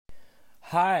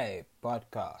Hi,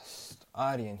 podcast.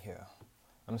 Aryan here.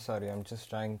 I'm sorry, I'm just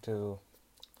trying to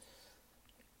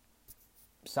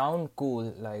sound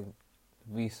cool like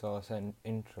we saw an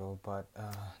intro, but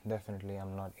definitely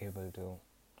I'm not able to,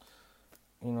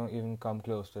 even come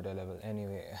close to the level.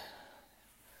 Anyway,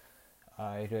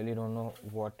 I really don't know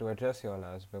what to address y'all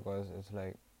as because it's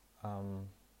like, um,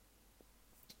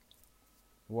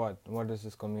 what is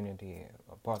this community?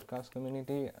 A podcast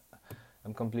community?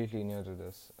 I'm completely new to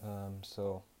this,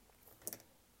 so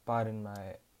pardon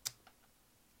my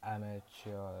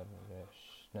amateurishness.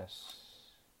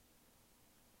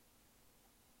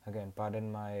 Again,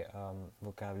 pardon my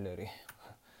vocabulary.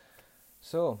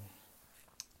 So,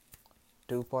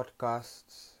 two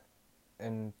podcasts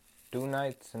in 2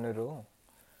 nights in a row.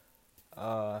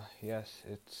 Yes,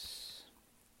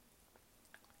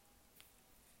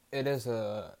 it is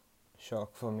a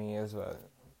shock for me as well.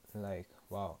 Like,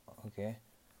 wow, okay,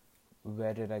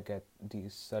 where did I get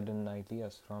these sudden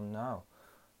ideas from now?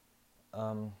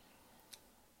 Um,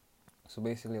 so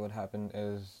basically, what happened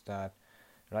is that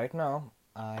right now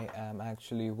I am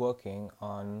actually working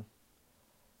on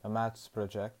a maths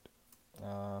project,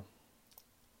 uh,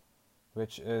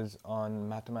 which is on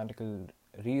mathematical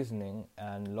reasoning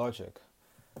and logic.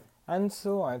 And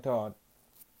so I thought,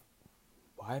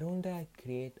 why don't I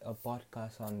create a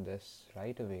podcast on this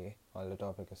right away while the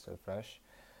topic is still fresh,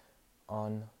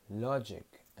 on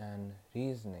logic and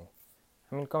reasoning?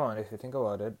 I mean, come on, if you think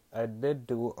about it, I did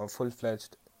do a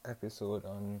full-fledged episode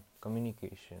on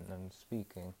communication and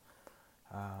speaking,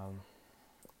 um,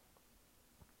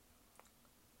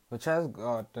 which has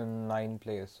gotten 9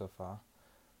 plays so far.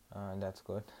 That's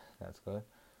good. That's good.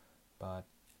 But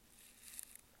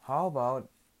how about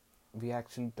we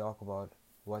actually talk about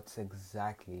what's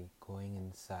exactly going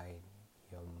inside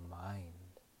your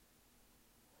mind?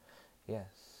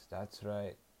 Yes, that's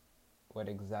right. What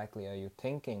exactly are you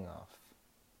thinking of?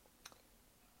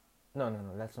 No,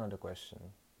 that's not the question.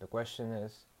 The question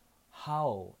is,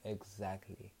 how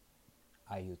exactly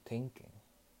are you thinking?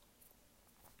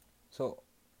 So,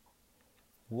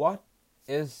 what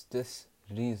is this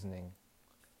reasoning?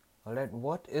 Alright,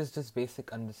 what is this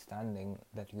basic understanding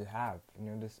that you have?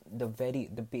 The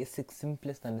basic,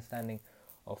 simplest understanding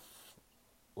of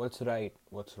what's right,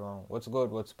 what's wrong, what's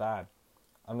good, what's bad.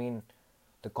 I mean,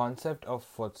 the concept of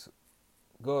what's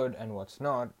good and what's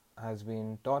not has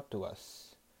been taught to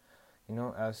us,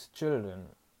 as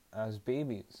children, as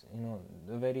babies.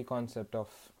 The very concept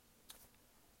of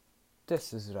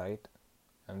this is right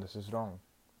and this is wrong.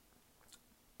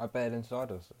 Our parents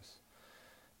taught us this.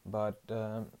 But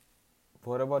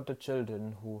what about the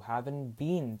children who haven't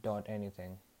been taught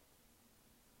anything?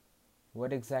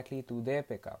 What exactly do they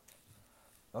pick up?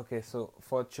 Okay, so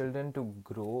for children to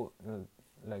grow,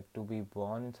 like to be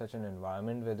born in such an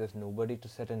environment where there's nobody to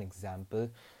set an example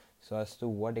so as to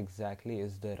what exactly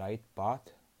is the right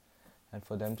path, and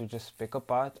for them to just pick a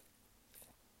path,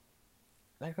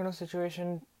 that kind of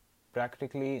situation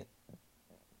practically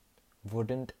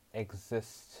wouldn't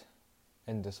exist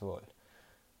in this world,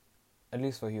 at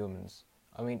least for humans.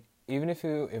 I mean, even if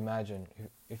you imagine,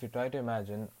 if you try to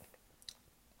imagine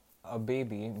a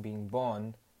baby being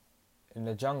born in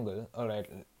the jungle, alright,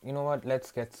 you know what, let's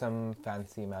get some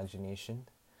fancy imagination.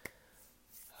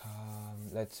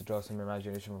 Let's draw some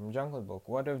imagination from Jungle Book.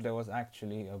 What if there was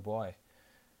actually a boy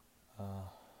uh,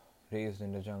 raised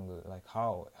in the jungle? Like,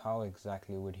 how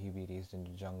exactly would he be raised in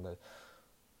the jungle?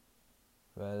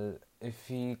 Well, if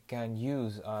we can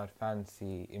use our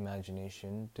fancy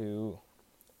imagination to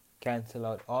cancel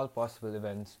out all possible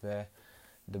events where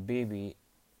the baby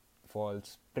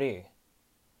falls prey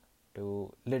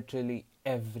to literally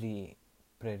every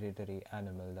predatory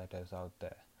animal that is out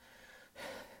there.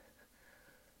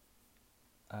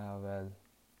 Well,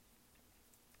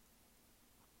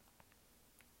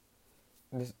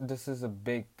 this is a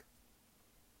big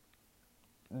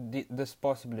this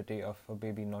possibility of a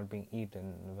baby not being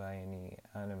eaten by any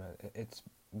animal. It's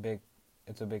big.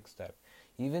 It's a big step.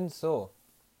 Even so,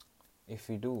 if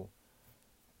we do,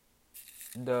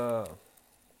 the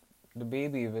the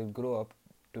baby will grow up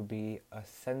to be a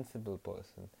sensible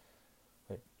person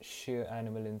with sheer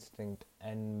animal instinct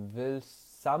and will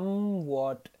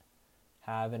somewhat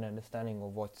have an understanding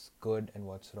of what's good and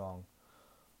what's wrong.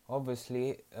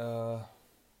 Obviously,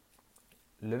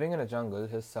 living in a jungle,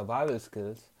 his survival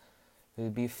skills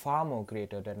will be far more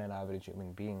greater than an average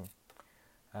human being,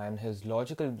 and his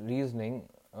logical reasoning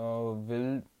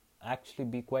will actually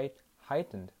be quite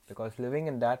heightened, because living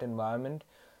in that environment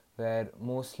where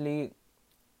mostly,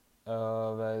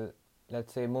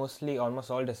 let's say mostly almost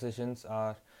all decisions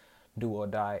are do or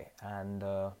die, and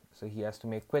so he has to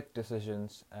make quick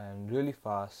decisions and really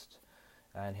fast,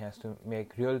 and he has to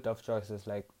make real tough choices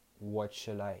like, what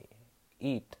shall I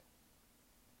eat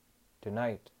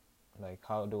tonight? Like,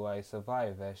 how do I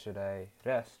survive? Where should I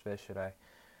rest? Where should I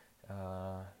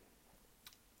uh,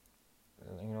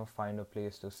 find a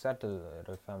place to settle, or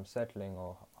if I'm settling,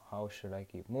 or how should I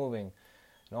keep moving?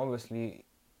 And obviously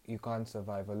you can't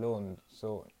survive alone.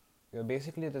 So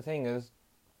basically the thing is,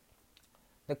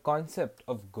 the concept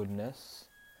of goodness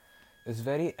is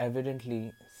very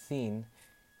evidently seen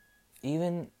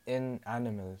even in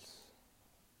animals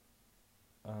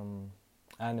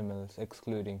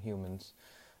excluding humans.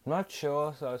 Not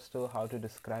sure as to how to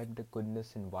describe the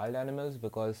goodness in wild animals,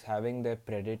 because having their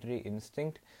predatory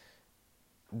instinct,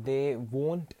 they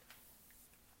won't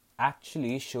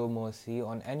actually show mercy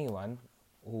on anyone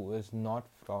who is not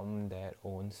from their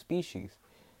own species.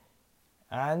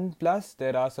 And plus,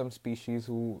 there are some species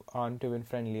who aren't even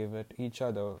friendly with each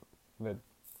other, with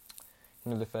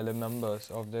the fellow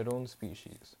members of their own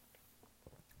species.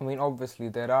 I mean, obviously,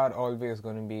 there are always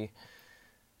going to be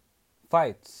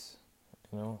fights,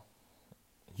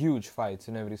 huge fights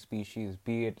in every species,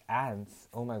 be it ants.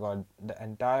 Oh my god, the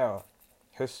entire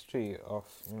history of,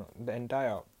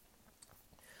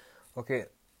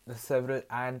 the several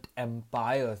ant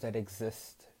empires that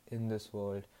exist in this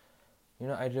world.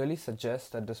 I'd really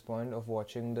suggest at this point of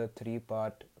watching the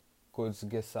 3-part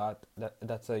Kurzgesagt,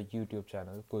 that's a YouTube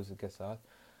channel, Kurzgesagt,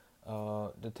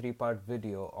 the 3-part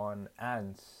video on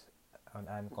ants, on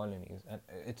ant colonies, and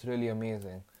it's really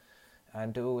amazing.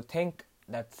 And to think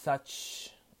that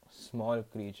such small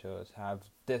creatures have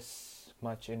this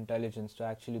much intelligence to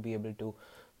actually be able to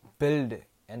build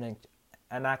an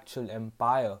actual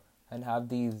empire and have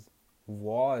these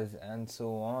wars and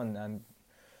so on, and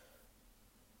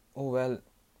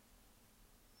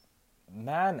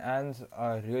ants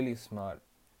are really smart.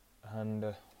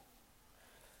 And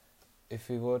if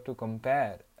we were to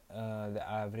compare the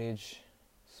average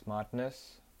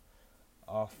smartness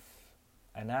of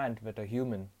an ant with a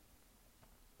human,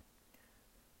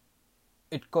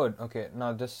 it could. Okay,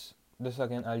 now this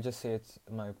again, I'll just say it's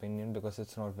my opinion because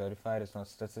it's not verified, it's not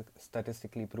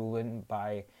statistically proven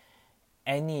by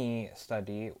any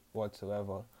study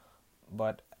whatsoever,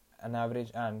 but an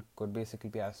average ant could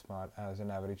basically be as smart as an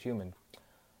average human.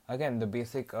 Again, the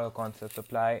basic concepts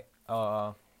apply.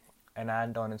 An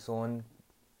ant on its own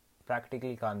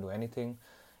practically can't do anything,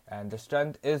 and the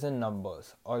strength is in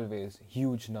numbers, always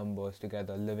huge numbers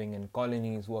together, living in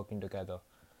colonies, working together.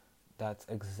 That's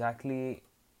exactly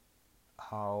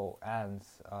how ants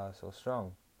are so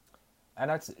strong. And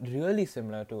that's really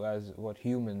similar to as what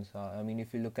humans are. I mean,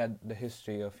 if you look at the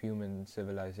history of human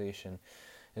civilization,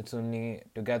 it's only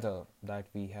together that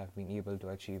we have been able to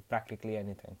achieve practically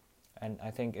anything. And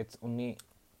I think it's only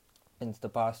in the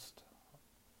past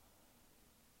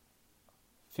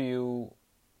few,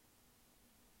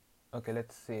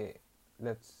 let's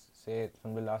say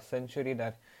from the last century,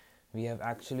 that we have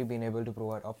actually been able to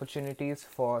provide opportunities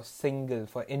for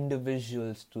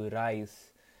individuals to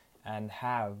rise and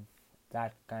have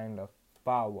that kind of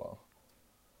power.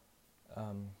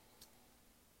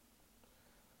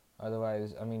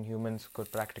 Otherwise, I mean, humans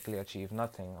could practically achieve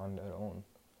nothing on their own.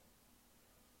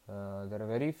 There are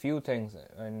very few things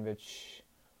in which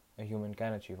a human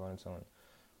can achieve on its own.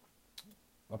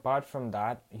 Apart from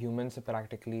that, humans are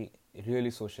practically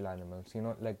really social animals.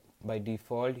 Like by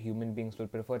default, human beings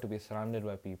would prefer to be surrounded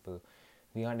by people.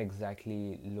 We aren't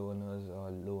exactly loners or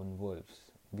lone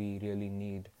wolves. We really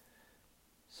need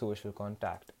social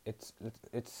contact. It's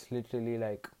literally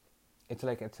like it's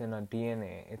in our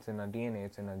DNA. It's in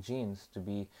our genes to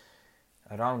be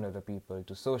around other people,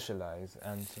 to socialize,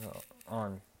 and so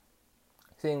on.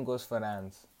 Same goes for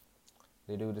ants.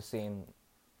 They do the same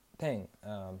thing.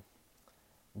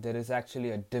 There is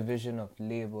actually a division of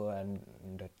labor and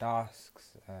the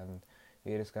tasks and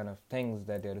various kind of things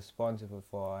that they're responsible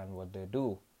for and what they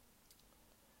do.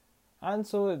 And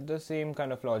so the same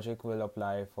kind of logic will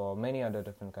apply for many other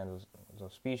different kinds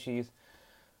of species.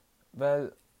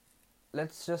 Well,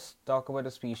 let's just talk about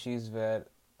a species where,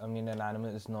 an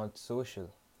animal is not social.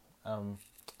 From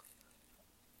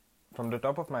the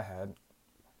top of my head,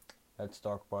 let's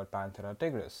talk about Panthera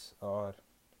tigris, or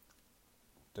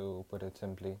to put it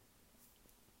simply,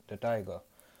 the tiger.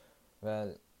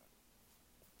 Well,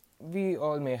 we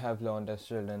all may have learned as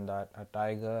children that a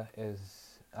tiger is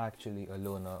actually a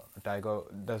loner. A tiger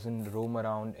doesn't roam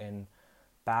around in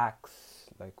packs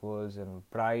like wolves and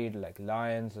pride like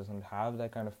lions, doesn't have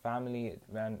that kind of family,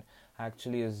 and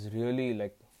actually is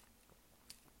really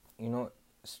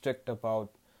strict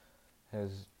about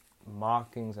his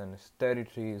markings and his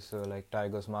territories. So like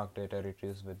tigers mark their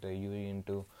territories with the urine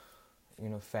to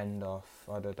fend off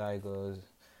other tigers,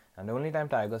 And the only time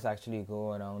tigers actually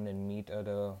go around and meet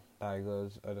other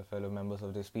tigers, other fellow members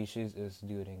of the species, is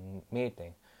during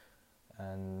mating.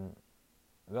 And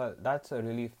well, that's a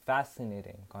really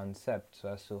fascinating concept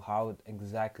as to how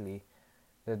exactly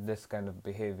did this kind of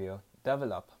behavior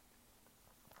develop.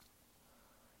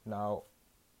 Now,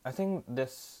 I think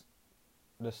this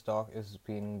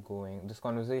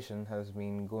conversation has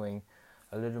been going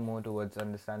a little more towards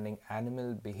understanding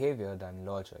animal behavior than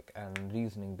logic and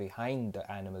reasoning behind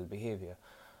the animal behavior.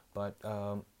 But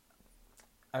I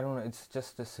don't know, it's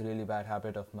just this really bad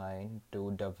habit of mine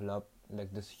to develop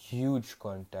like this huge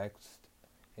context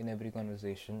in every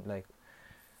conversation. Like,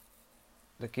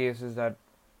 the case is that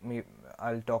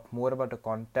I'll talk more about the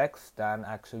context than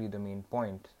actually the main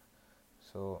point.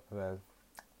 So, well,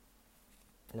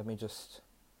 let me just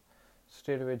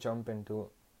straight away jump into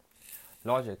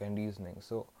logic and reasoning.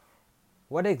 So,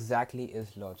 what exactly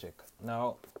is logic?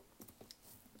 Now,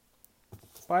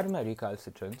 pardon my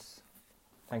recalcitrance.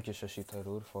 Thank you, Shashi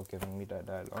Tharoor, for giving me that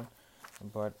dialogue.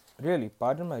 But really,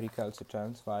 pardon my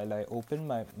recalcitrance while I open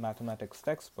my mathematics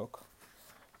textbook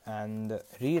and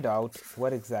read out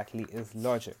what exactly is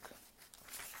logic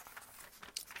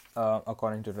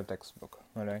according to the textbook.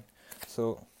 Alright,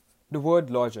 so the word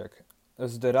logic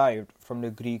is derived from the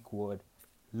Greek word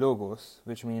logos,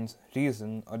 which means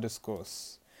reason or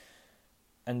discourse.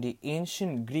 And the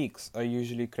ancient Greeks are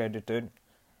usually credited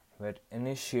with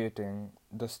initiating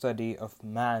the study of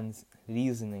man's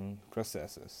reasoning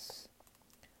processes.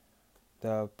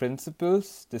 The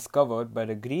principles discovered by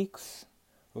the Greeks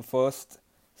were first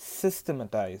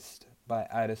systematized by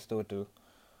Aristotle,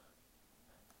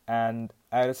 and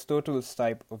Aristotle's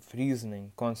type of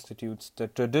reasoning constitutes the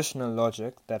traditional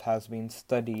logic that has been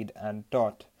studied and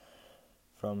taught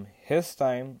from his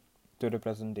time to the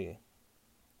present day.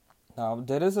 Now,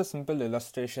 there is a simple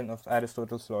illustration of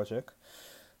Aristotle's logic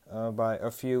by a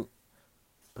few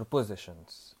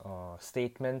propositions, or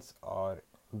statements, or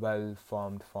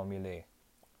well-formed formulae.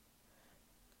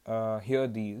 Here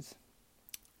these: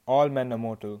 all men are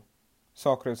mortal.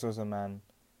 Socrates was a man.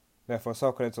 Therefore,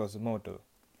 Socrates was mortal.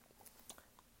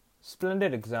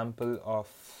 Splendid example of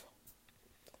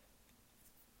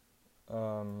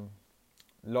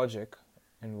logic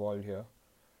involved here.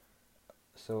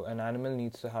 So, an animal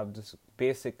needs to have this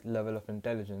basic level of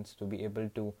intelligence to be able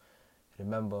to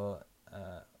remember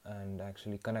and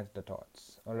actually connect the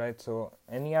dots. Alright, so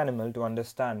any animal, to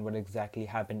understand what exactly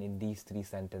happened in these three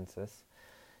sentences,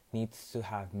 needs to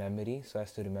have memory so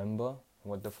as to remember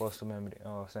what the first two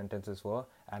sentences were,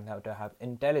 and how to have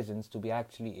intelligence to be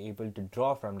actually able to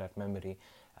draw from that memory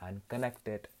and connect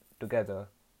it together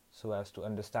so as to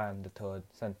understand the third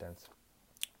sentence.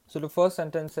 So the first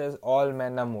sentence says all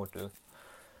men are mortal,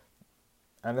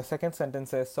 and the second sentence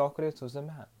says Socrates was a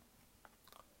man.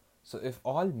 So if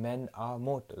all men are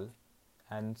mortal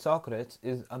and Socrates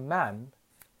is a man,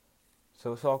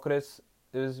 so Socrates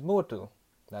is mortal.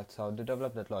 That's how they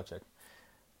develop that logic.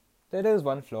 There is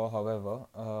one flaw, however,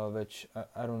 which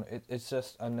I don't know, it's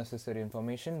just unnecessary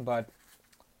information, but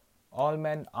all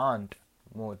men aren't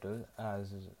mortal,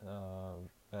 as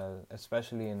well,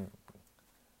 especially in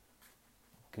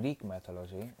Greek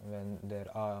mythology, when there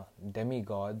are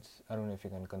demigods. I don't know if you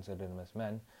can consider them as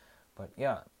men, but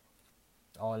yeah,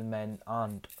 all men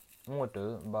aren't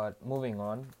mortal. But moving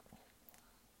on,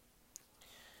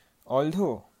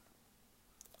 although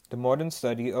the modern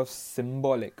study of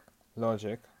symbolic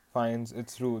logic finds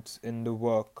its roots in the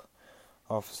work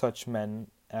of such men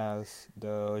as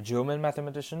the German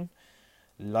mathematician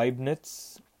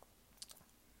Leibniz,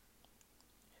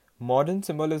 modern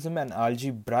symbolism and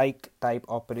algebraic type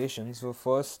operations were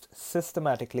first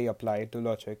systematically applied to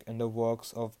logic in the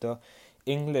works of the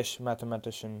English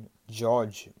mathematician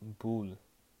George Boole.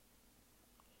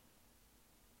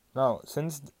 Now,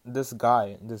 since this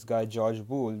guy George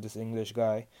Boole, this English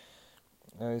guy,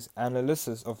 his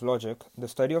analysis of logic, the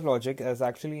study of logic has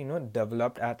actually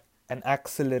developed at an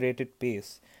accelerated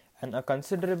pace, and a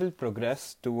considerable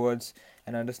progress towards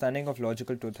an understanding of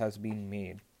logical truth has been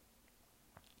made.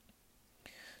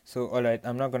 So, alright,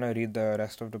 I'm not gonna read the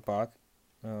rest of the part.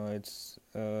 I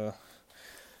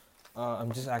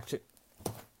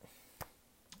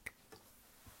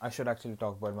should actually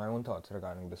talk about my own thoughts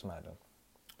regarding this matter.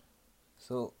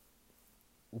 So,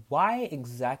 why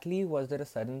exactly was there a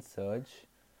sudden surge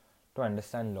to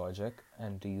understand logic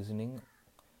and reasoning?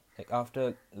 Like,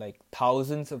 after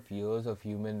thousands of years of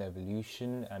human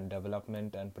evolution and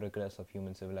development and progress of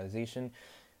human civilization,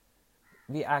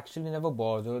 we actually never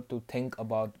bothered to think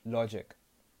about logic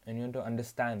and to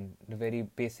understand the very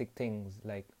basic things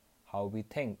like how we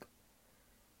think.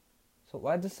 So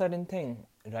why this sudden thing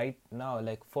right now?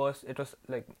 First it was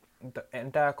the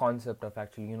entire concept of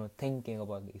actually, thinking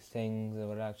about these things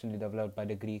were actually developed by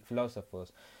the Greek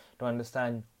philosophers to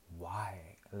understand why,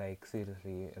 like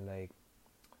seriously, like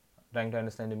trying to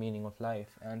understand the meaning of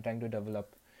life and trying to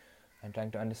develop and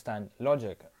trying to understand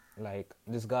logic, like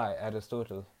this guy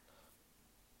Aristotle.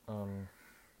 Um,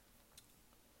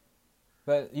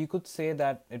 well, you could say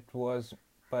that it was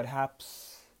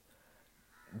perhaps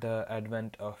the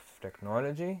advent of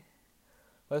technology.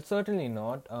 Well, certainly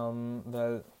not.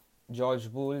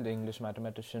 George Boole, the English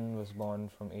mathematician, was born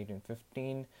from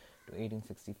 1815 to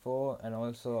 1864, and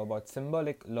also about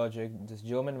symbolic logic, this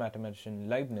German mathematician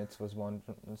Leibniz was born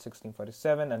from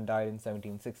 1647 and died in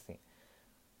 1760.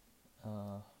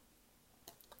 Uh,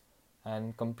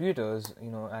 and computers,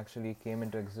 actually came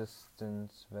into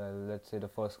existence. Well, let's say the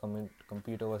first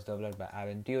computer was developed by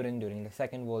Alan Turing during the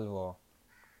Second World War.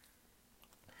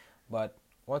 But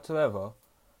whatsoever,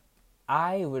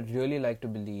 I would really like to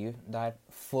believe that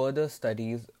further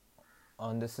studies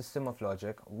on the system of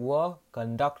logic were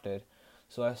conducted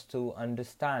so as to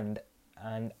understand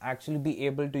and actually be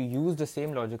able to use the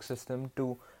same logic system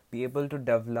to be able to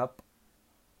develop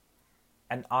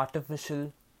an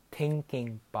artificial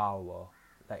thinking power.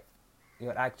 Like,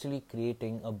 you're actually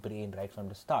creating a brain right from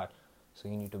the start. So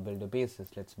you need to build a basis.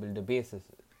 Let's build a basis,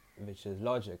 which is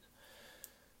logic.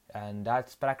 And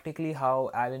that's practically how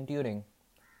Alan Turing,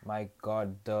 my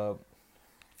god, Alan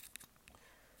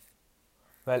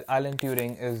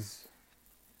Turing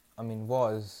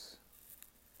was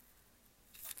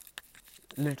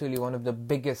literally one of the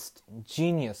biggest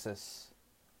geniuses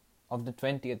of the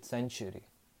 20th century.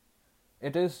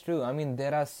 It is true.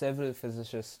 There are several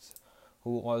physicists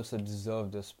who also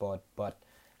deserve the spot, but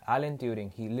Alan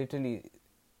Turing, he literally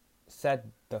set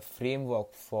the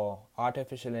framework for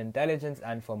artificial intelligence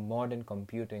and for modern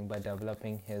computing by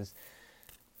developing his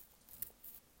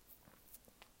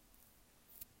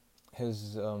the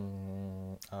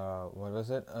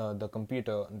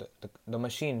computer, the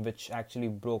machine which actually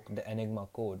broke the Enigma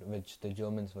code which the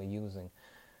Germans were using.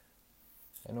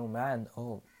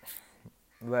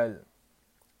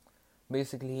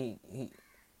 Basically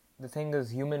the thing is,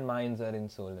 human minds are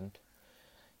insolent.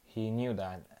 He knew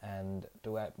that, and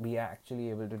to be actually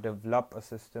able to develop a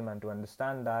system and to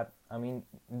understand that,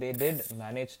 they did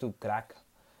manage to crack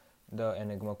the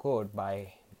Enigma code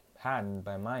by hand,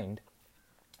 by mind.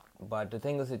 But the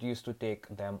thing is, it used to take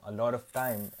them a lot of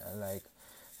time,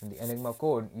 the Enigma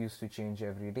code used to change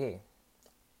every day.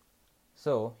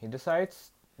 So he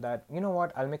decides that,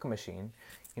 I'll make a machine.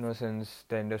 Since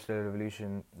the Industrial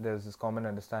Revolution, there's this common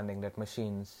understanding that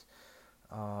machines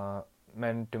are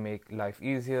meant to make life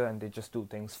easier, and they just do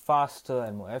things faster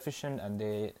and more efficient, and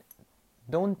they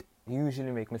don't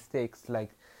usually make mistakes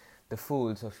like the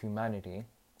fools of humanity.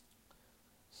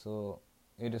 So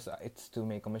he decides to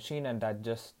make a machine, and that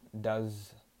just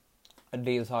does a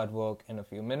day's hard work in a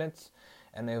few minutes,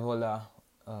 and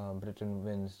Britain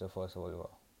wins the First World War.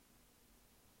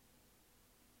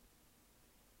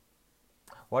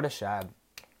 What a shab.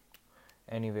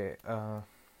 Anyway,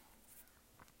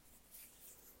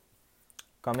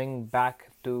 coming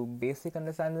back to basic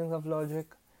understandings of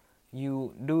logic,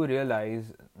 you do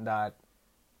realize that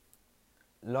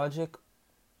logic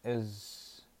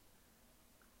is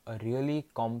a really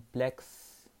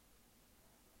complex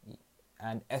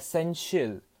and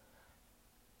essential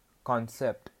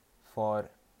concept for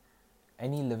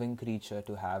any living creature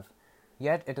to have,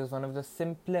 yet it is one of the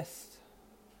simplest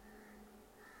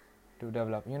to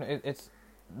develop.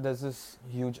 There's this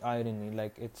huge irony,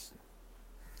 like it's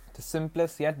the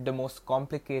simplest yet the most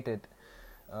complicated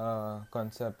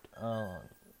concept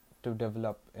to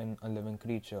develop in a living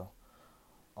creature.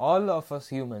 All of us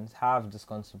humans have this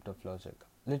concept of logic,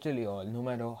 literally all, no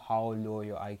matter how low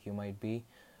your IQ might be.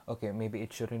 Okay, maybe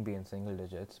it shouldn't be in single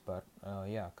digits, but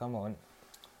come on,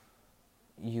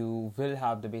 you will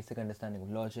have the basic understanding of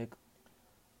logic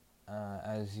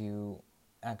as you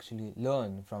actually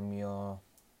learn from your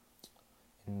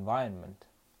environment.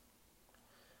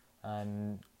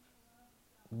 And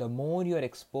the more you're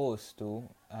exposed to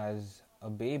as a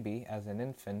baby, as an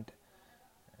infant,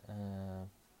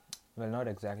 not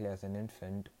exactly as an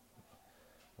infant,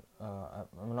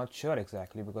 I'm not sure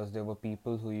exactly, because there were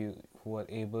people who were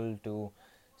able to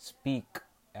speak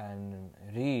and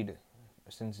read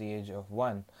since the age of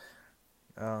 1.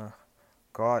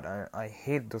 God, I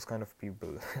hate those kind of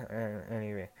people.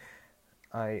 Anyway,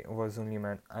 I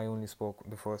only spoke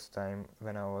the first time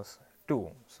when I was 2,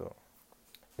 so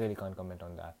really can't comment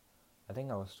on that. I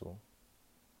think I was 2.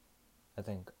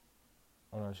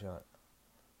 I'm not sure.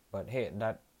 But hey,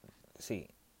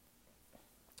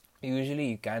 usually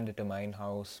you can determine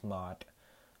how smart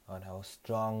on how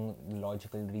strong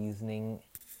logical reasoning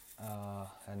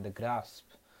and the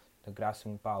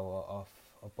grasping power of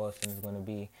a person is going to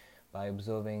be by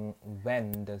observing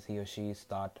when does he or she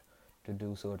start to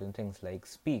do certain things like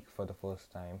speak for the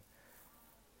first time.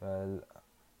 Well,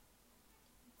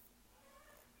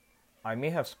 I may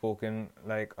have spoken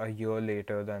like a year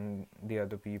later than the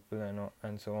other people,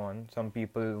 and so on. Some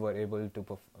people were able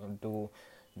to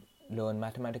learn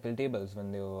mathematical tables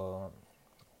when they were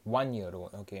 1 year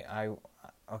old.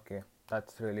 Okay,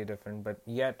 that's really different. But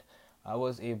yet, I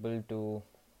was able to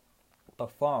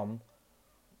perform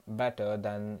better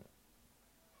than,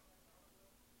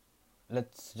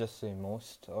 let's just say,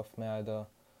 most of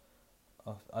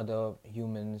other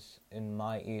humans in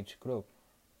my age group.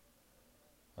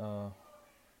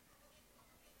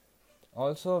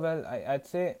 Also, well, I'd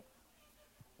say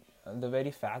the very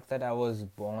fact that I was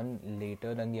born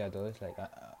later than the others, like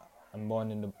I'm born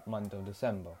in the month of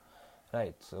December,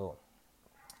 right? So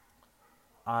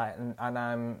and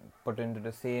I'm put into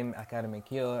the same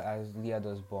academic year as the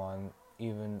others born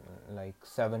even like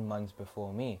 7 months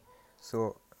before me.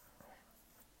 So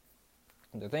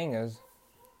the thing is,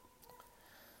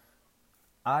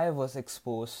 I was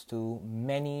exposed to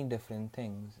many different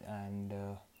things, and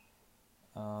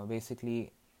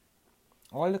basically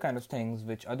all the kind of things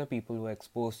which other people were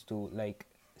exposed to like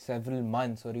several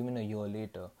months or even a year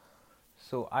later.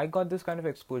 So I got this kind of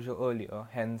exposure earlier,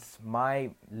 hence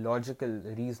my logical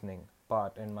reasoning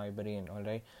part in my brain,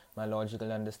 alright, my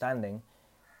logical understanding,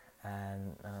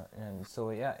 and so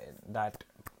yeah, that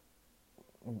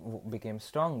became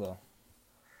stronger.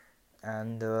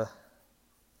 And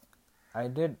I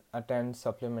did attend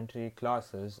supplementary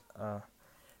classes,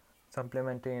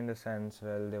 supplementary in the sense,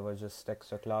 well, they were just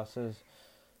extra classes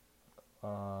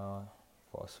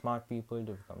for smart people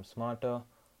to become smarter.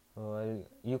 Well,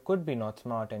 you could be not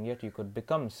smart and yet you could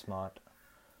become smart.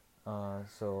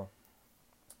 So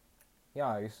yeah,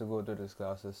 I used to go to these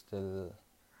classes till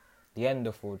the end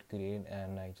of 4th grade,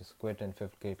 and I just quit in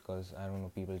 5th grade because I don't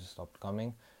know, people just stopped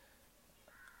coming.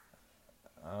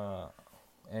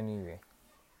 Anyway,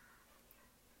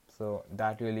 so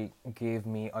that really gave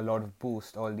me a lot of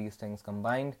boost. All these things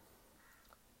combined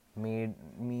made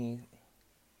me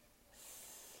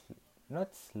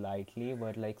not slightly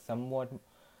but like somewhat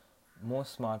more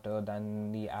smarter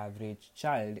than the average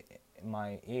child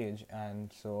my age.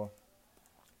 And so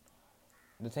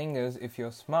the thing is, if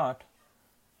you're smart,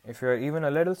 if you're even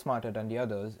a little smarter than the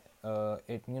others,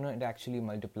 it actually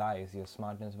multiplies. Your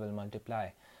smartness will multiply,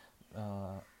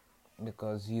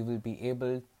 because you will be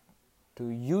able to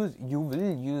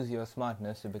use your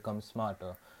smartness to become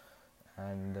smarter.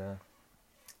 And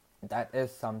that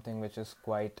is something which is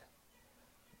quite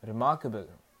remarkable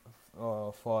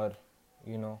for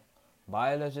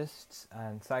biologists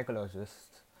and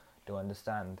psychologists to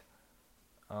understand.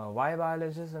 Why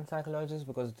biologists and psychologists?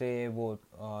 Because they both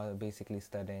are basically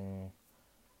studying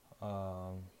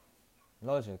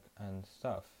logic and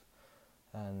stuff,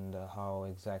 and how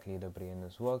exactly the brain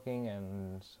is working.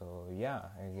 And so yeah,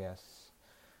 I guess,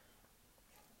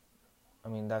 I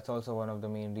mean, that's also one of the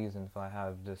main reasons why I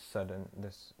have this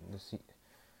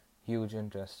huge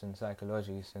interest in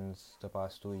psychology since the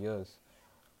past 2 years.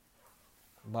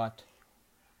 But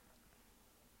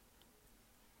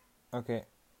okay,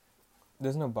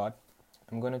 there's no but.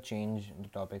 I'm going to change the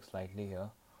topic slightly here.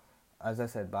 As I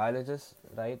said, biologists,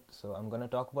 right? So I'm going to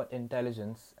talk about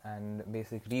intelligence and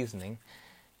basic reasoning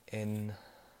in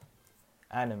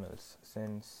animals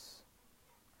since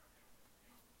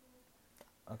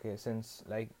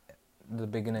like the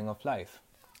beginning of life.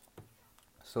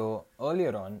 So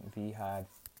earlier on, we had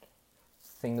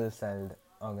single-celled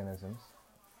organisms,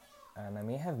 and I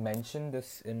may have mentioned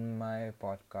this in my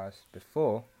podcast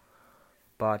before,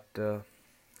 but the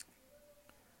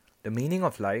meaning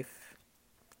of life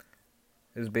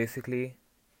is basically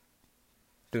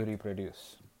to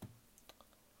reproduce.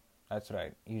 That's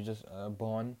right. You just are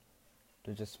born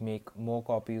to just make more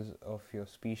copies of your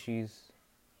species,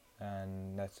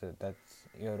 and that's it. That's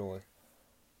your role.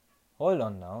 Hold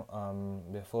on now.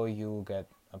 Before you get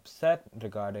upset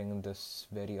regarding this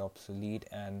very obsolete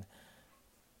and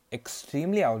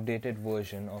extremely outdated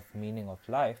version of meaning of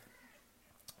life,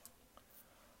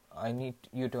 I need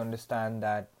you to understand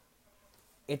that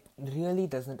it really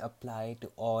doesn't apply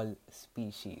to all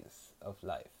species of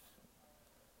life.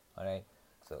 Alright?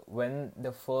 So when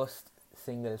the first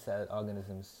single cell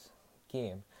organisms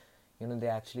came,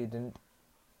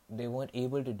 they weren't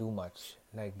able to do much.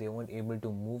 Like, they weren't able to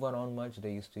move around much.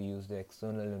 They used to use the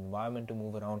external environment to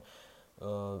move around,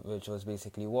 which was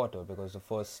basically water, because the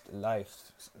first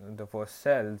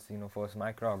cells, first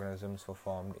microorganisms were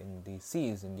formed in the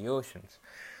seas, in the oceans.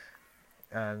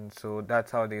 and so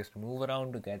that's how they used to move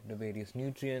around to get the various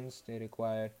nutrients they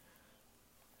required.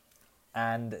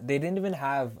 And they didn't even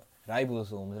have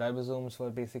ribosomes. Ribosomes were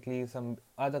basically some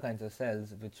other kinds of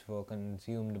cells which were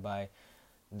consumed by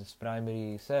this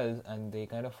primary cells, and they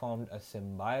kind of formed a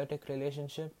symbiotic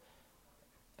relationship.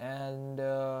 And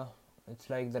it's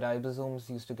like the ribosomes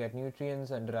used to get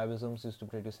nutrients, and the ribosomes used to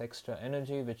produce extra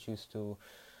energy, which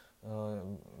uh,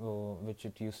 which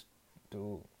it used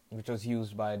to which was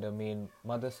used by the main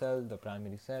mother cell, the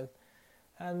primary cell.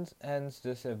 And hence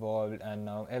this evolved, and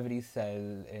now every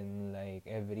cell in like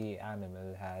every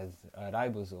animal has a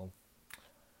ribosome.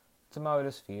 It's a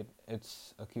marvelous feat.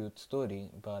 It's a cute story,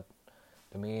 but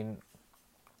the main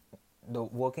the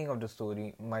working of the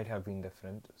story might have been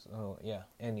different. So yeah,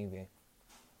 anyway.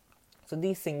 So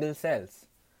these single cells,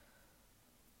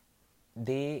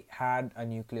 they had a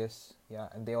nucleus, yeah,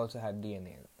 and they also had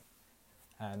DNA.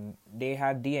 And they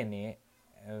had DNA,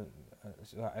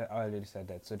 so I already said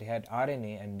that. So they had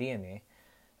RNA and DNA,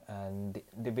 and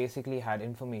they basically had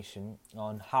information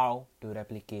on how to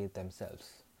replicate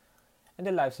themselves. And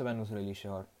their lifespan was really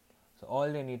short. So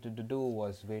all they needed to do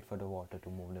was wait for the water to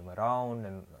move them around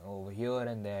and over here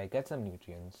and there, get some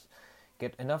nutrients,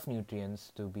 get enough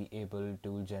nutrients to be able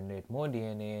to generate more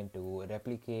DNA to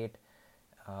replicate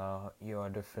your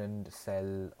different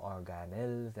cell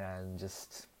organelles and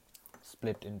just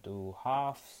split into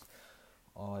halves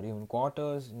or even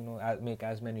quarters, make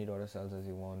as many daughter cells as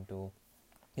you want to.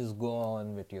 Just go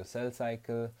on with your cell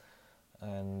cycle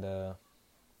and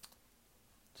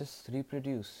just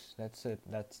reproduce. That's it.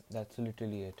 That's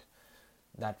literally it.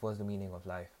 That was the meaning of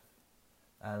life.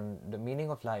 And the meaning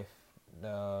of life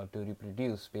to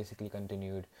reproduce basically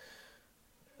continued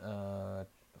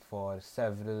for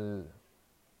several,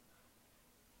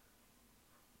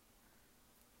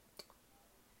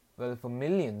 well, for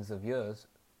millions of years.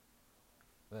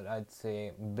 Well, I'd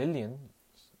say billions,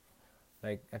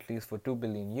 like at least for 2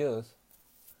 billion years,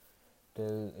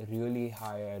 till really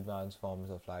high advanced forms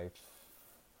of life.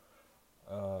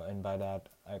 And by that,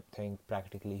 I think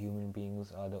practically human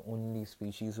beings are the only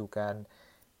species who can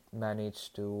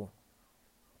manage to,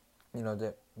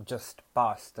 just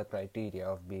pass the criteria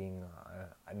of being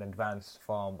an advanced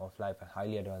form of life, a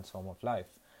highly advanced form of life.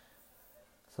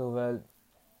 So, well,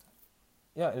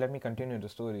 yeah, let me continue the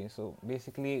story. So,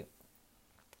 basically,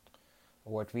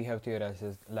 what we have theorized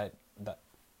is like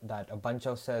that a bunch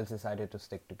of cells decided to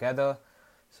stick together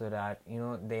so that,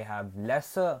 they have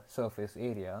lesser surface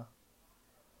area.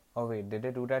 Oh wait, did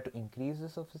they do that to increase the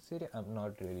surface area? I'm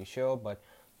not really sure, but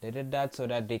they did that so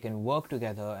that they can work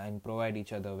together and provide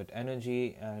each other with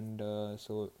energy, and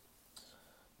so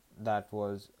that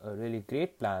was a really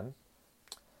great plan.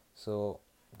 So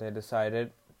they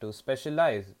decided to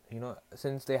specialize,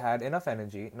 since they had enough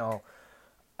energy. Now,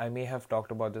 I may have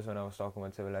talked about this when I was talking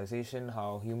about civilization,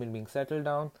 how human beings settle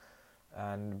down.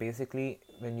 And basically,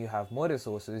 when you have more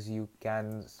resources, you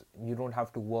don't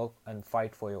have to work and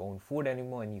fight for your own food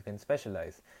anymore, and you can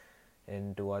specialize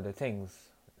into other things,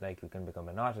 like you can become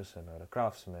an artisan or a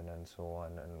craftsman and so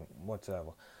on and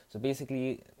whatsoever. So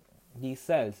basically, these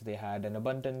cells, they had an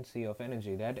abundance of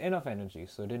energy. They had enough energy,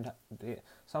 so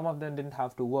some of them didn't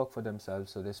have to work for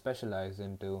themselves, so they specialized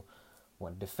into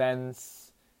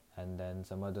defense, and then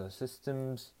some other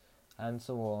systems, and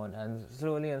so on. And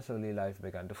slowly life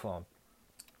began to form.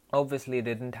 Obviously,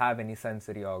 they didn't have any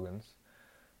sensory organs,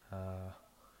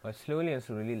 but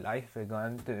slowly life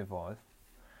began to evolve.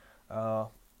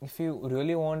 If you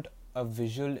really want a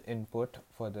visual input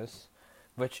for this,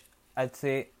 which I'd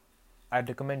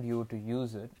recommend you to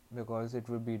use it, because it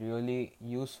would be really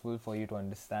useful for you to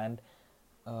understand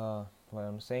what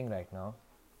I'm saying right now.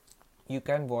 You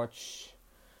can watch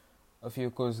a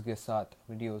few Kurzgesagt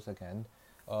videos again.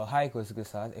 Hi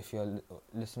Kurzgesagt, if you're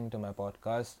listening to my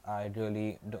podcast, I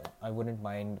wouldn't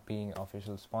mind being an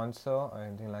official sponsor or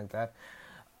anything like that.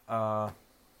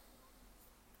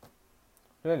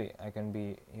 Really, I can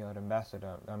be your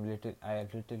ambassador. I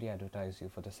literally advertise you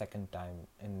for the second time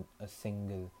in a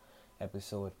single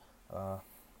episode.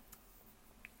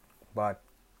 But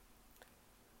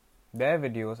their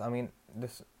videos,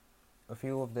 a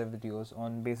few of their videos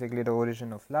on basically the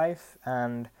origin of life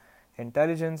and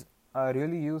intelligence are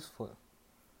really useful.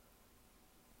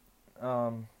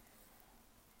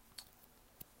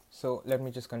 So let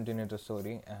me just continue the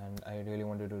story, and I really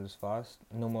want to do this fast.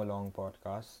 No more long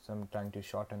podcasts. I'm trying to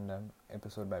shorten them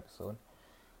episode by episode.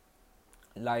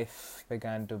 Life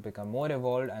began to become more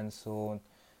evolved, and so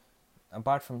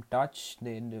apart from touch,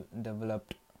 they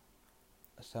developed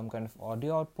some kind of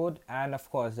audio output, and of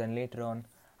course then later on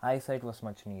eyesight was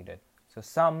much needed. So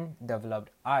some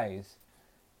developed eyes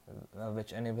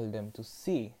which enabled them to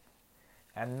see,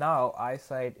 And now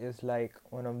eyesight is like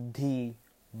one of the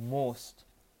most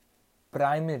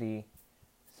primary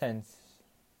sense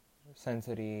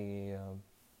sensory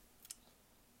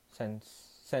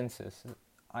senses.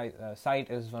 Sight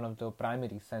is one of the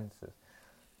primary senses.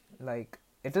 Like,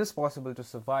 it is possible to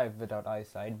survive without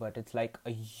eyesight, but it's like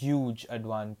a huge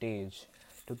advantage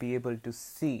to be able to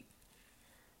see.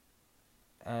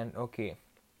 And okay,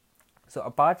 so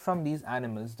apart from these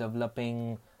animals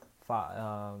developing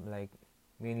like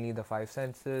mainly the five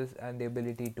senses and the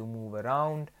ability to move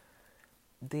around,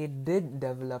 they did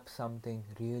develop something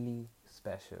really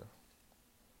special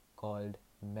called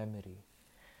memory.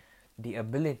 The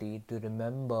ability to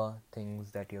remember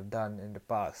things that you've done in the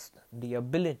past, the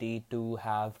ability to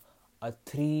have a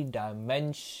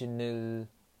three-dimensional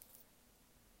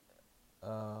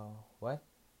what?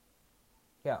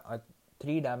 Yeah, a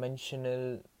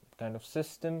three-dimensional kind of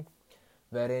system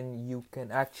wherein you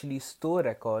can actually store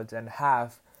records and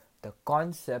have the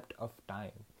concept of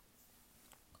time.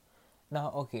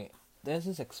 Now, okay, there's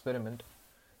this experiment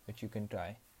which you can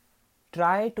try.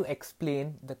 Try to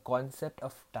explain the concept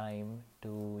of time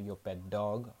to your pet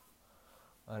dog,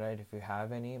 alright, if you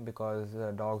have any, because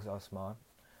dogs are smart.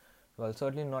 Well,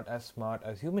 certainly not as smart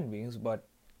as human beings, but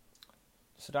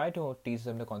just try to teach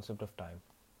them the concept of time.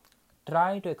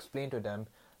 Try to explain to them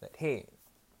that, hey,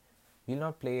 we'll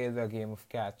not play the game of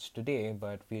catch today,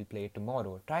 but we'll play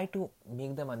tomorrow. Try to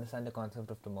make them understand the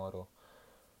concept of tomorrow.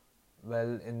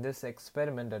 Well, in this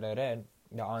experiment that I read,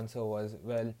 the answer was,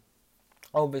 well,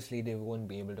 obviously they won't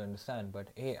be able to understand, but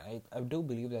hey, I do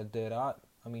believe that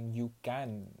you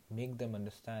can make them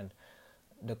understand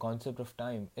the concept of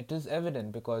time. It is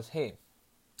evident because, hey,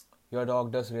 your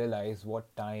dog does realize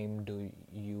what time do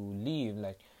you leave.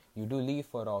 Like, you do leave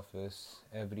for office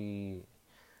every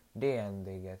day and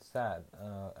they get sad,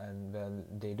 and well,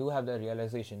 they do have the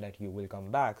realization that you will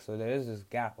come back, so there is this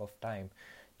gap of time.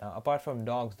 Now, apart from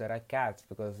dogs, there are cats,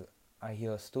 because I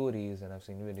hear stories and I've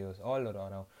seen videos all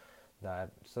around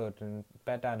that certain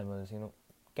pet animals,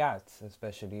 cats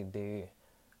especially, they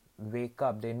wake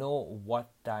up, they know what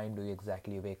time do you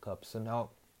exactly wake up. So now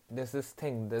there's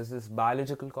this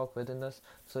biological clock within us,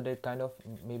 so they're kind of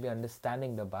maybe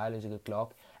understanding the biological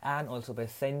clock, and also by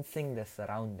sensing the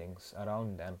surroundings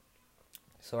around them,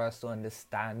 so as to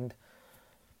understand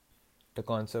the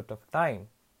concept of time.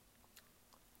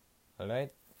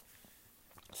 Alright,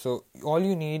 so all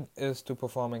you need is to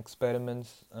perform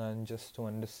experiments and just to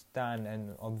understand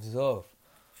and observe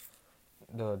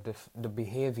the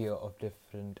behavior of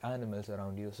different animals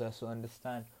around you, so as to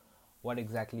understand what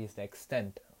exactly is the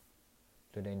extent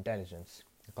to the intelligence.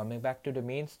 Coming back to the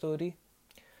main story,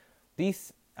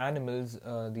 these animals,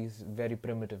 these very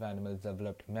primitive animals,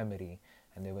 developed memory,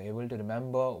 and they were able to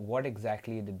remember what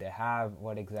exactly did they have,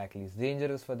 what exactly is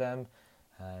dangerous for them,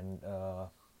 and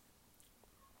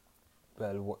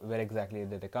where exactly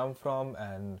did they come from,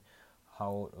 and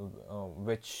how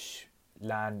which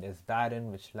land is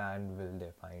barren, which land will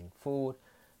they find food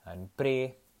and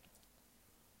prey.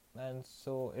 And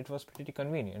so it was pretty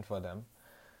convenient for them.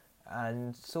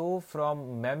 And so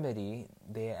from memory,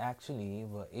 they actually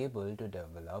were able to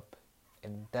develop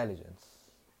intelligence.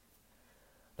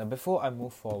 Now, before I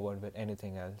move forward with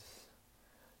anything else,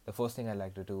 the first thing I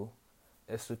like to do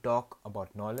is to talk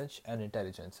about knowledge and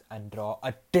intelligence and draw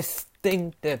a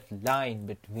distinctive line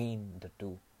between the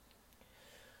two.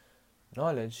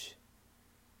 Knowledge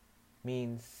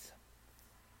means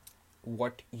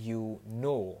what you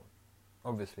know.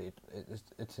 Obviously,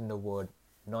 it's in the word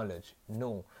knowledge.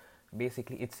 Know.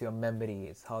 Basically, it's your memory.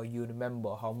 It's how you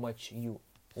remember, how much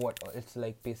it's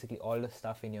like basically all the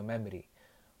stuff in your memory.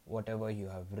 Whatever you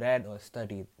have read or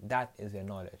studied, that is your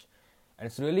knowledge. And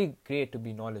it's really great to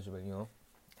be knowledgeable,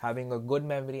 having a good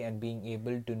memory and being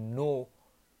able to know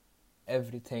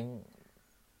everything.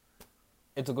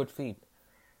 It's a good feat.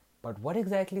 But what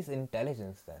exactly is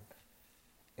intelligence then?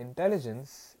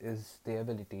 Intelligence is the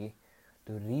ability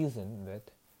to reason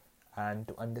with and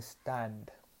to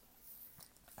understand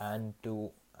and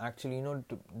to actually,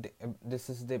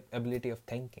 this is the ability of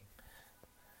thinking.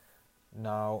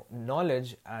 Now,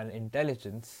 knowledge and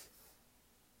intelligence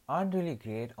aren't really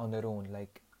great on their own.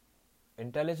 Like,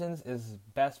 intelligence is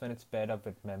best when it's paired up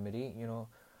with memory,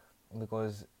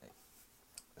 because,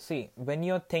 see, when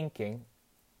you're thinking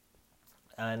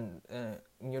and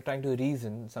you're trying to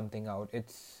reason something out,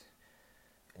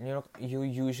 you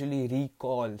usually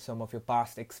recall some of your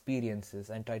past experiences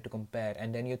and try to compare,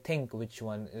 and then you think which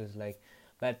one is like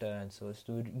better, and so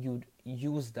you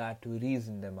use that to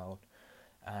reason them out.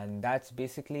 And that's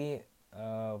basically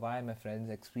why, my friends,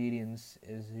 experience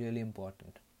is really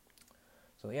important.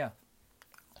 So yeah,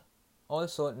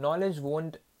 also knowledge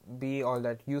won't be all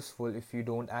that useful if you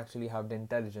don't actually have the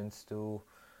intelligence to,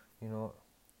 you know,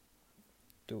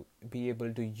 to be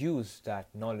able to use that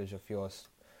knowledge of yours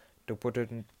to put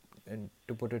it in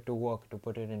to put it to work, to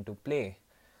put it into play.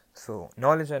 So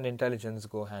knowledge and intelligence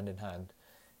go hand in hand,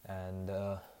 and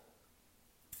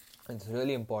it's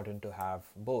really important to have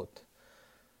both.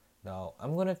 Now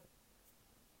I'm gonna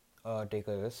take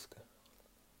a risk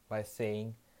by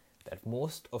saying that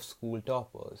most of school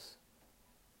toppers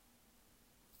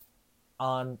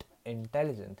aren't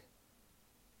intelligent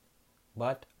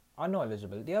but are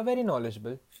knowledgeable. They are very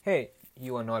knowledgeable. Hey,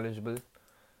 you are knowledgeable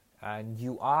and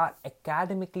you are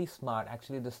academically smart.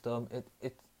 Actually, this term,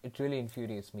 it really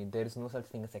infuriates me. There is no such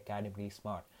thing as academically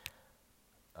smart.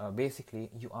 Basically,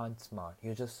 you aren't smart.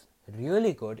 You're just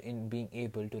really good in being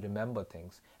able to remember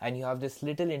things, and you have this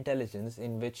little intelligence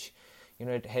in which,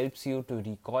 it helps you to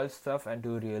recall stuff and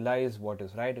to realize what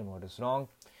is right and what is wrong.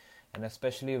 And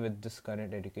especially with this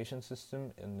current education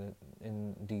system,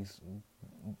 in these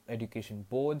education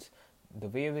boards, the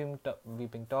way we're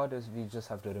being taught is we just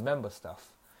have to remember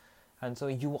stuff, and so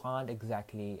you aren't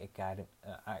exactly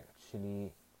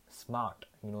actually smart.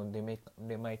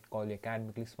 They might call you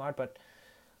academically smart, but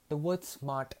the word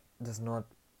smart does not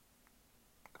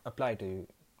apply to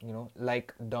you.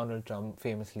 Like Donald Trump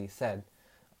famously said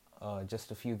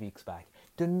just a few weeks back,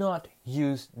 do not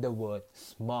use the word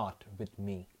smart with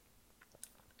me.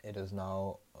 It is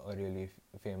now a really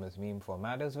famous meme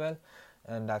format as well,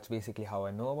 and that's basically how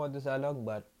I know about this dialogue.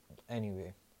 But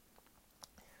anyway,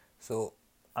 so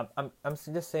I'm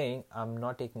just saying, I'm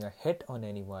not taking a hit on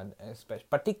anyone, especially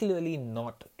particularly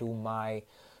not to my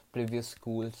previous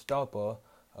school topper.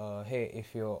 Hey,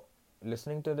 if you're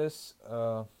listening to this,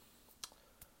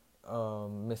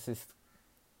 Mrs.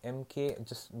 MK,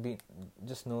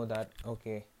 just know that,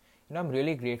 okay, I'm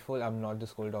really grateful I'm not the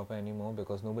school topper anymore,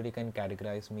 because nobody can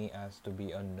categorize me as to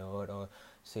be a nerd or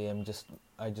say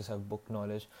I just have book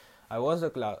knowledge. I was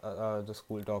the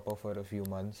school topper for a few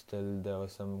months till there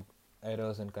was some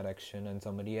errors and correction and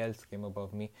somebody else came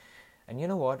above me. And you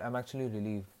know what? I'm actually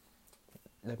relieved.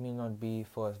 Let me not be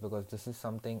first, because this is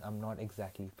something I'm not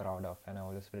exactly proud of, and I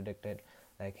always predicted,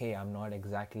 like, hey, I'm not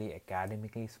exactly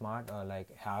academically smart or like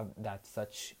have that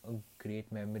such a great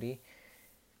memory.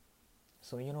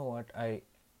 So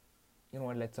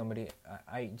let somebody,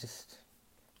 I just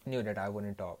knew that I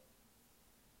wouldn't top.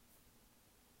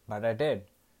 But I did.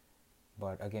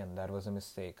 But again, that was a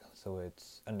mistake, so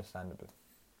it's understandable.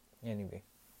 Anyway,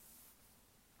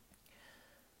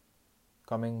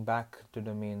 coming back to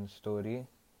the main story.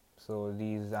 So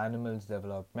these animals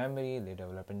develop memory, they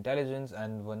develop intelligence,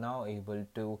 and were now able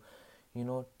to,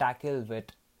 tackle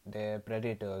with their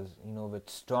predators, with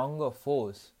stronger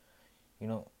force.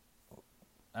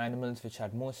 Animals which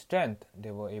had more strength,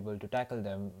 they were able to tackle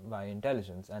them by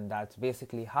intelligence. And that's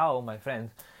basically how, my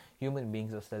friends, human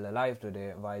beings are still alive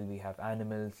today, while we have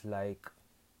animals like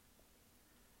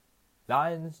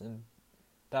lions and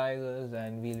tigers,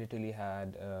 and we literally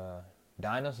had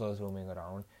dinosaurs roaming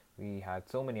around. We had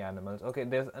so many animals. Okay,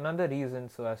 there's another reason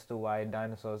so as to why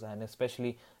dinosaurs, and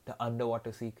especially the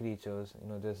underwater sea creatures,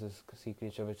 there's this sea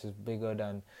creature which is bigger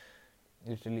than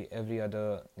literally every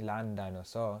other land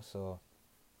dinosaur. So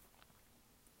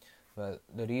well,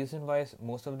 the reason why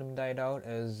most of them died out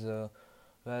is,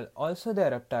 also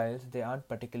they're reptiles. They aren't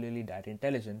particularly that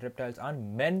intelligent. Reptiles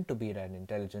aren't meant to be that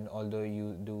intelligent, although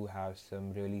you do have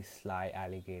some really sly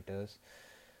alligators,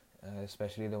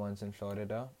 especially the ones in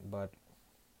Florida. But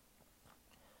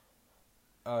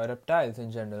reptiles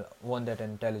in general weren't that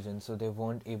intelligent, so they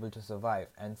weren't able to survive.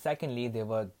 And secondly, they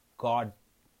were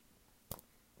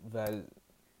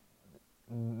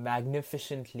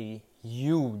magnificently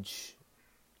huge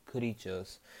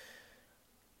creatures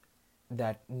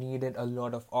that needed a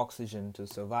lot of oxygen to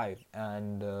survive,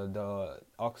 and the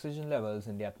oxygen levels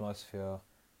in the atmosphere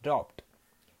dropped.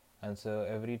 And so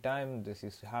every time this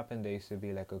used to happen, there used to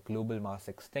be like a global mass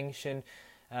extinction.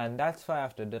 And that's why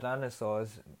after the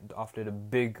dinosaurs, after the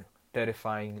big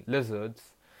terrifying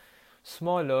lizards,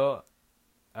 smaller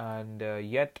and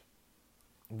yet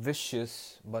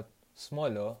vicious but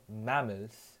smaller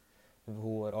mammals,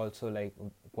 who were also like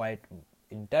quite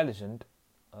intelligent,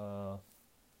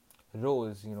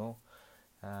 rose,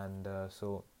 and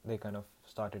so they kind of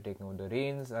started taking over the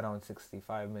reins around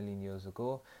 65 million years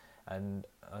ago. And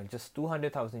just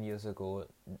 200,000 years ago,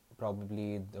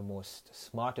 probably the most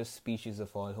smartest species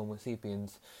of all, Homo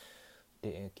sapiens,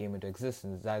 they came into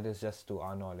existence. That is just to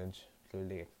our knowledge till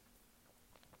date.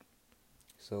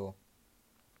 So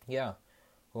yeah,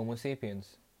 Homo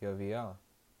sapiens, here we are.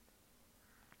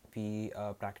 We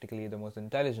are practically the most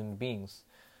intelligent beings.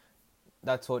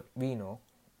 That's what we know.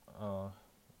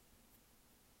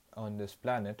 on this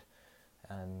planet,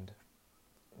 and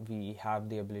we have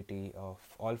the ability of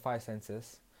all five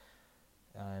senses,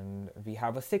 and we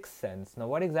have a sixth sense. Now,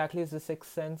 what exactly is the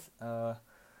sixth sense? Well,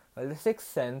 the sixth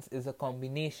sense is a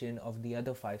combination of the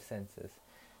other five senses.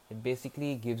 It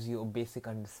basically gives you a basic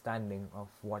understanding of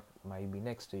what might be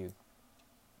next to you.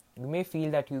 You may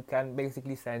feel that you can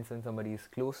basically sense when somebody is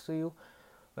close to you.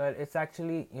 Well, it's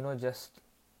actually, just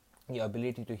the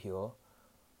ability to hear.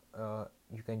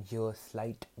 You can hear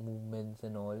slight movements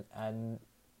and all, and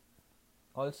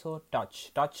also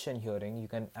touch and hearing. You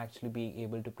can actually be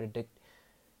able to predict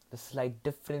the slight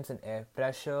difference in air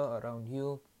pressure around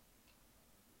you,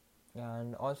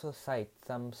 and also sight,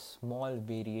 some small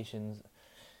variations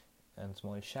and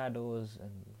small shadows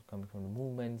and coming from the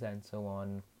movements and so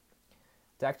on.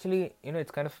 It's actually,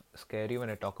 it's kind of scary when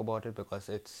I talk about it, because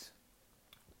it's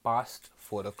past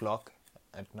 4 o'clock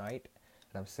at night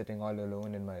and I'm sitting all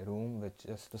alone in my room with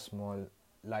just a small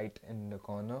light in the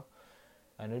corner,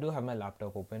 and I do have my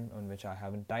laptop open on which I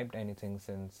haven't typed anything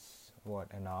since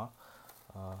an hour,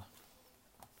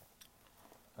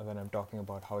 when I'm talking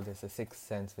about how there's a sixth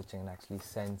sense which can actually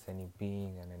sense any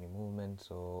being and any movement.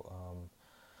 So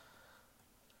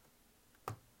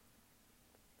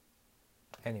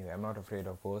anyway, I'm not afraid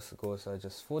of ghosts. Ghosts are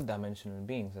just fourth dimensional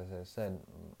beings, as I said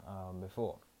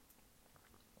before,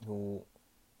 who,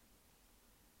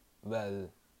 well,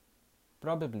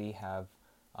 probably have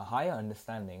a higher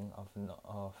understanding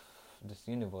of this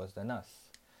universe than us.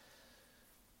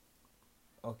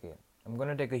 Okay, I'm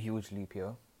gonna take a huge leap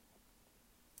here.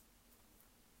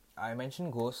 I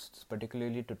mentioned ghosts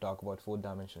particularly to talk about fourth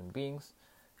dimensional beings,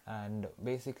 and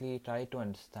basically try to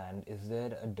understand, is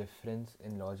there a difference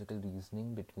in logical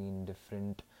reasoning between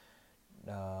different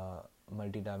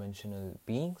multidimensional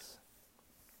beings?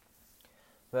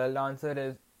 Well, the answer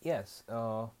is yes.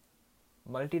 High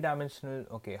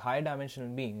dimensional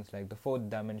beings like the fourth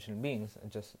dimensional beings,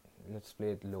 just let's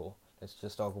play it low. Let's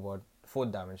just talk about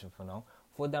fourth dimension for now.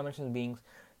 Fourth dimensional beings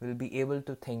will be able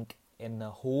to think in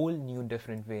a whole new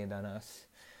different way than us.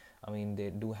 I mean, they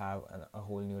do have a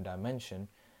whole new dimension,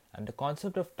 and the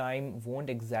concept of time won't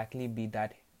exactly be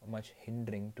that much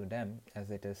hindering to them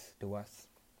as it is to us.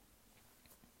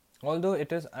 Although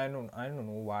it is, I don't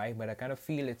know why, but I kind of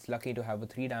feel it's lucky to have a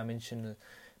three-dimensional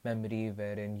memory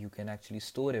wherein you can actually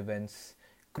store events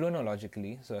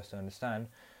chronologically so as to understand.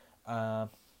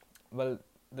 Well,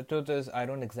 the truth is, I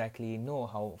don't exactly know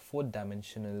how fourth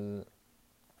dimensional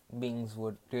beings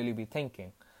would really be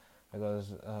thinking, because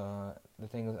the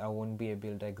thing is, I won't be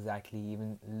able to exactly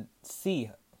even see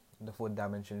the fourth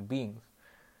dimensional beings.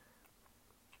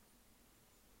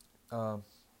 But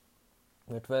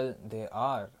well, they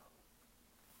are,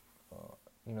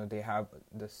 they have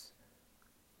this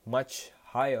much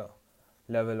higher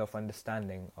level of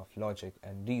understanding of logic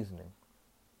and reasoning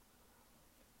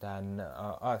than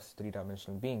us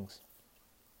three-dimensional beings,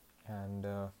 and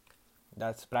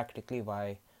that's practically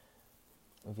why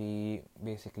we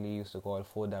basically used to call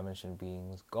four-dimensional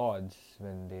beings gods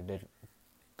when they did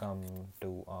come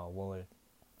to our world.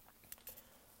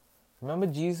 Remember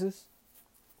Jesus?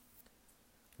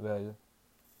 Well,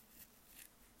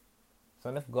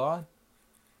 Son of God?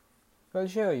 Well,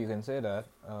 sure, you can say that.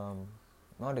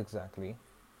 Not exactly.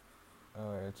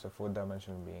 It's a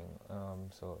fourth-dimensional being.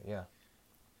 So, yeah.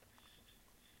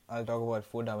 I'll talk about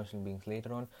four-dimensional beings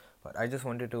later on, but I just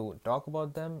wanted to talk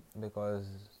about them because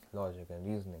logic and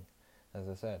reasoning, as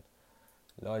I said.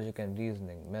 Logic and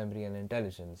reasoning, memory and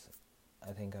intelligence.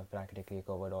 I think I've practically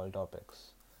covered all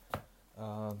topics.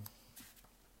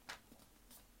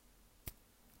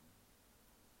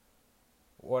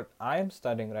 What I am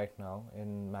studying right now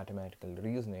in mathematical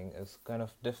reasoning is kind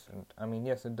of different. I mean,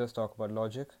 yes, it does talk about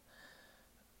logic.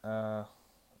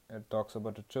 It talks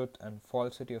about the truth and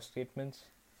falsity of statements,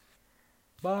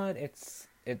 but it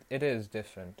is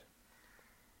different.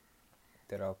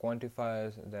 There are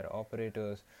quantifiers, there are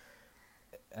operators,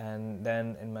 and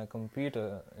then in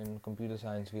computer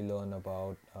science, we learn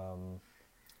about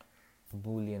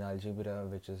Boolean algebra,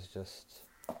 which is just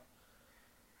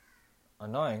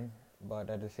annoying,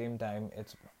 but at the same time,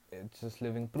 it's just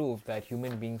living proof that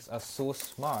human beings are so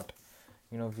smart.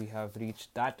 We have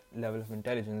reached that level of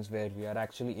intelligence where we are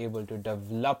actually able to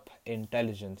develop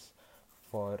intelligence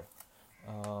for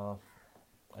a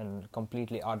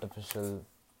completely artificial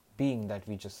being that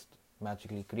we just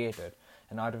magically created.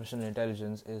 And artificial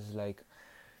intelligence is like,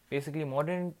 basically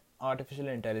modern artificial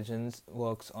intelligence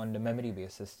works on the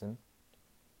memory-based system.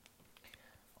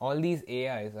 All these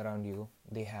AIs around you,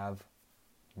 they have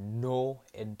no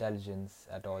intelligence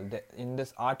at all. In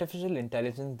this artificial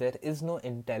intelligence, there is no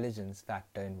intelligence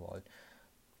factor involved.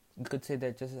 You could say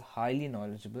they're just highly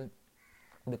knowledgeable,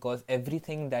 because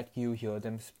everything that you hear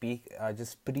them speak are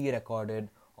just pre-recorded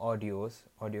audio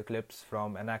clips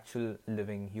from an actual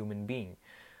living human being.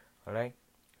 All right,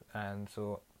 and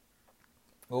so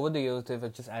over the years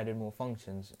they've just added more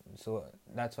functions. So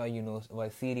that's why why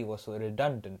Siri was so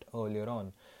redundant earlier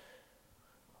on.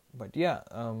 But yeah,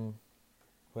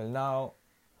 well, now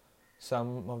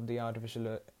some of the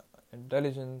artificial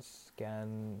intelligence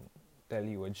can tell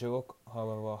you a joke,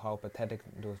 however, how pathetic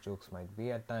those jokes might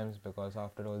be at times, because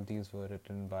after all, these were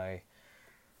written by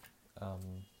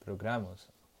programmers.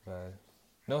 Well,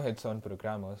 no hits on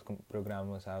programmers.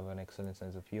 Programmers have an excellent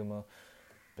sense of humor,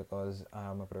 because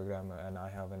I'm a programmer and I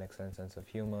have an excellent sense of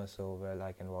humor, so well,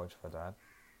 I can vouch for that.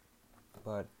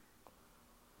 But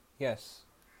yes,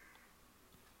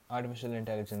 artificial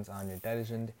intelligence aren't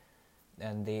intelligent,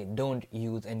 and they don't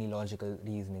use any logical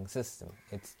reasoning system.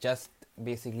 It's just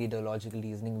basically the logical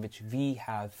reasoning which we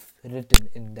have written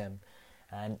in them.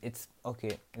 And it's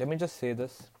okay, let me just say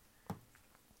this,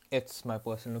 it's my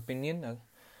personal opinion,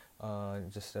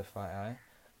 just FYI,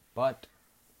 but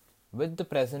with the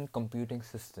present computing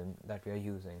system that we are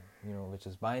using, which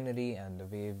is binary, and the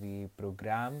way we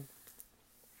program,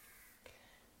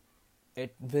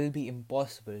 it will be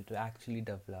impossible to actually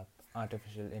develop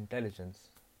artificial intelligence,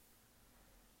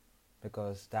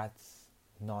 because that's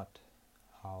not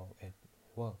how it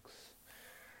works.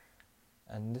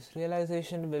 And this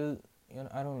realization will,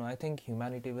 I don't know, I think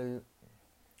humanity will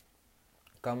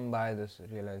come by this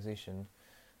realization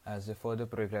as they further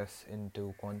progress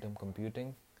into quantum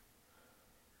computing.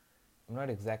 I'm not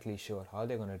exactly sure how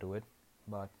they're going to do it,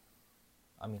 but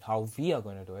I mean, how we are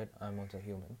going to do it. I'm also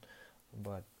human,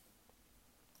 but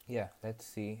yeah, let's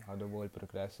see how the world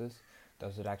progresses.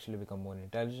 Does it actually become more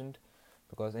intelligent?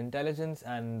 Because intelligence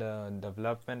and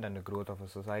development and the growth of a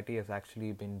society has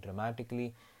actually been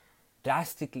drastically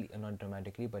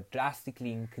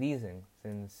increasing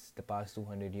since the past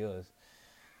 200 years.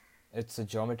 It's a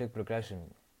geometric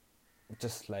progression,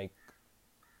 just like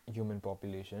human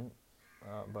population.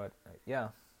 But yeah,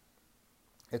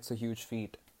 it's a huge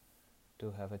feat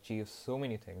to have achieved so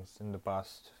many things in the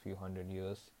past few hundred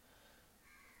years.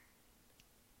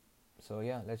 So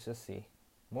yeah, let's just see.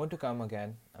 More to come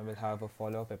again. I will have a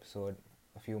follow-up episode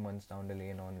a few months down the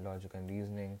lane on logic and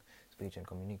reasoning, speech and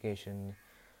communication,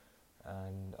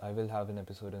 and I will have an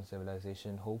episode on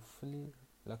civilization, hopefully,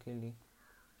 luckily,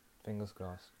 fingers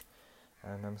crossed.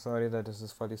 And I'm sorry that this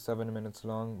is 47 minutes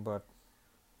long, but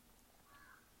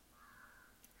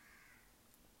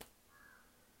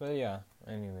well, yeah,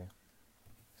 anyway.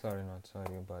 Sorry, not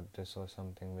sorry, but this was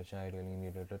something which I really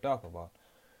needed to talk about.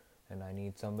 And I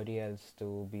need somebody else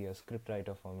to be a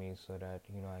scriptwriter for me, so that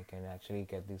I can actually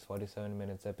get these 47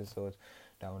 minutes episodes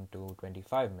down to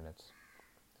 25 minutes.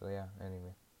 So yeah,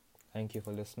 anyway, thank you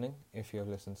for listening, if you have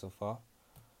listened so far.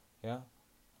 Yeah,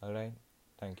 alright,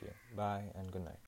 thank you, bye and good night.